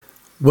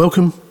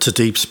Welcome to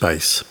Deep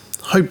Space,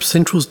 Hope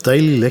Central's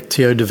daily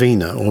Lectio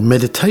Divina, or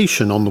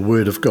meditation on the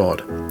Word of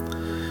God.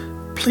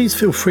 Please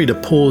feel free to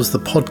pause the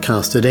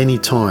podcast at any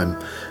time.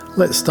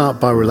 Let's start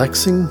by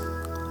relaxing,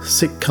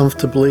 sit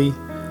comfortably,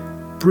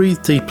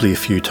 breathe deeply a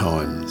few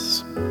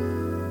times.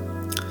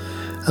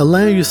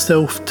 Allow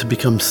yourself to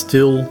become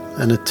still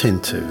and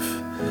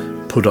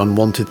attentive. Put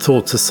unwanted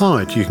thoughts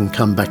aside, you can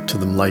come back to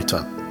them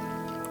later.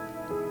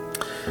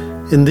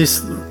 In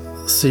this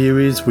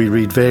series, we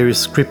read various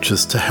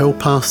scriptures to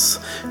help us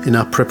in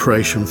our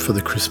preparation for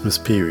the Christmas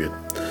period.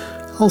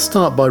 I'll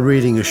start by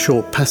reading a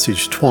short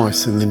passage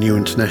twice in the New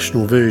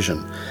International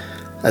Version.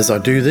 As I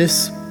do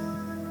this,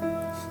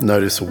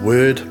 notice a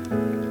word,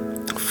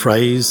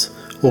 phrase,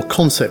 or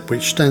concept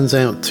which stands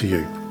out to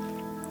you.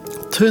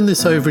 Turn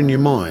this over in your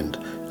mind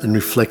and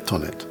reflect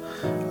on it.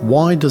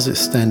 Why does it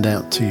stand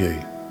out to you?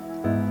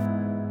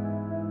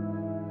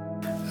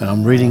 And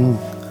I'm reading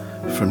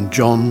from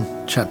John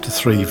chapter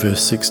 3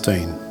 verse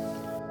 16.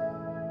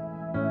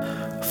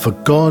 For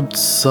God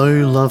so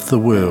loved the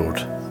world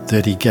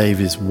that he gave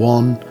his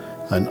one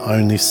and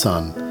only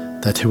Son,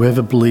 that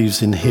whoever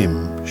believes in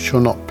him shall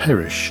not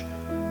perish,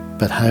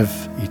 but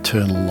have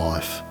eternal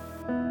life.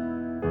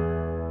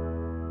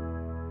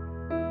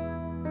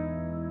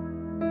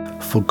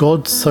 For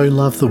God so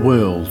loved the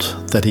world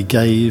that he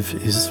gave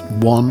his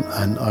one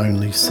and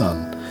only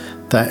Son,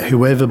 that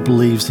whoever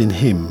believes in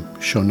him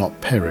shall not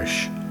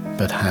perish,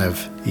 but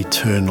have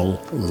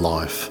eternal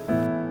life.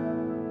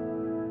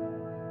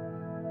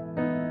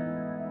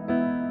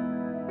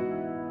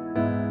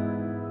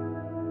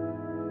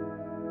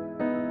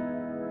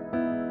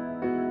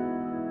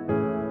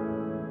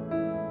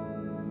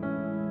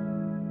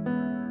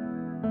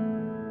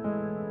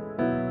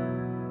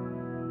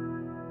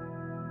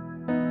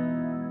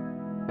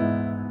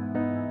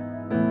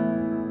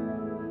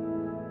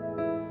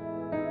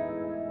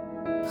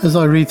 As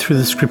I read through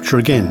the scripture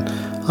again,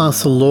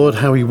 ask the Lord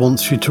how he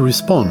wants you to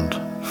respond.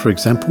 For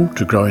example,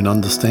 to grow in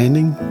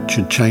understanding,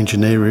 to change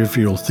an area of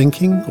your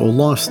thinking or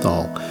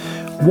lifestyle.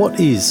 What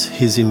is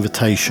his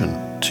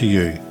invitation to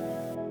you?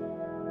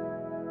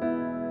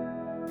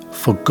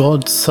 For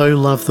God so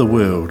loved the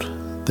world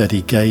that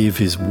he gave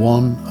his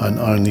one and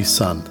only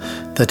Son,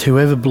 that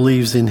whoever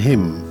believes in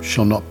him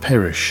shall not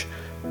perish,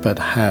 but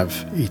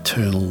have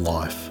eternal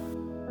life.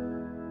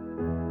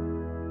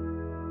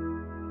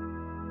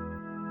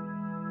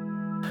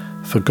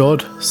 For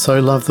God so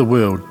loved the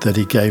world that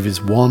he gave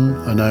his one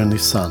and only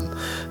Son,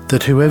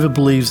 that whoever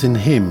believes in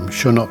him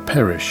shall not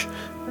perish,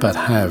 but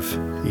have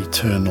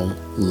eternal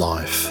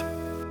life.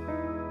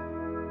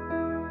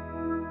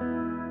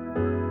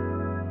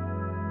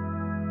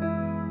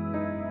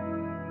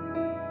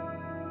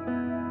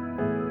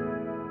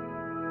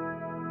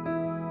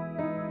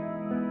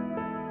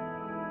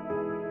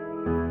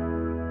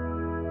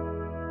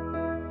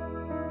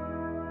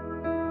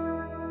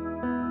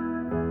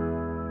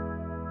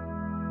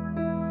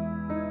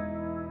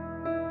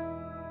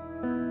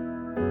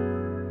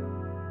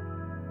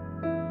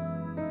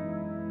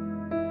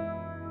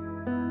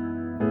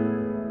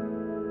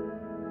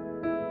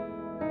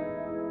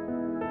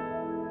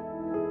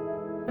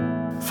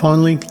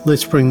 Finally,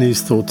 let's bring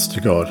these thoughts to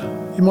God.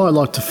 You might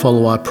like to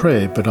follow our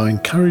prayer, but I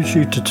encourage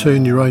you to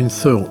turn your own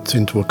thoughts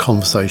into a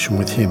conversation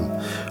with him,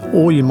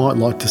 or you might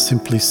like to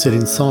simply sit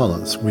in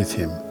silence with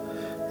him.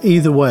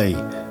 Either way,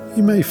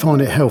 you may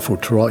find it helpful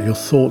to write your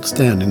thoughts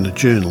down in a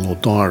journal or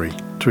diary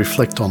to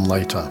reflect on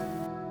later.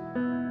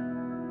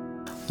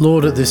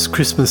 Lord, at this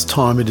Christmas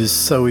time, it is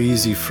so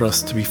easy for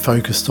us to be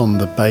focused on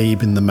the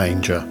babe in the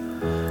manger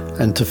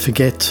and to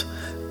forget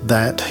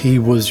that he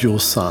was your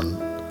Son,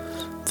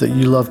 that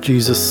you loved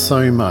Jesus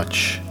so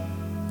much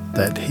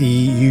that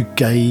you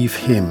gave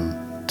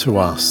him to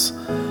us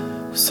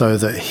so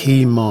that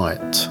he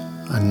might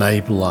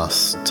enable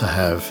us to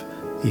have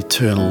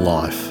eternal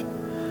life.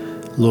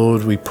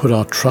 Lord, we put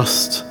our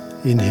trust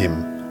in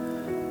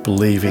him,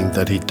 believing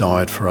that he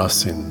died for our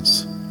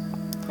sins.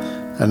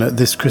 And at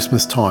this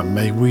Christmas time,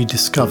 may we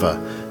discover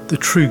the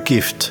true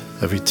gift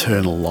of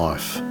eternal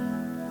life,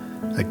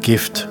 a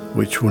gift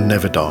which will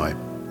never die.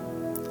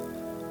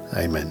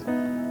 Amen.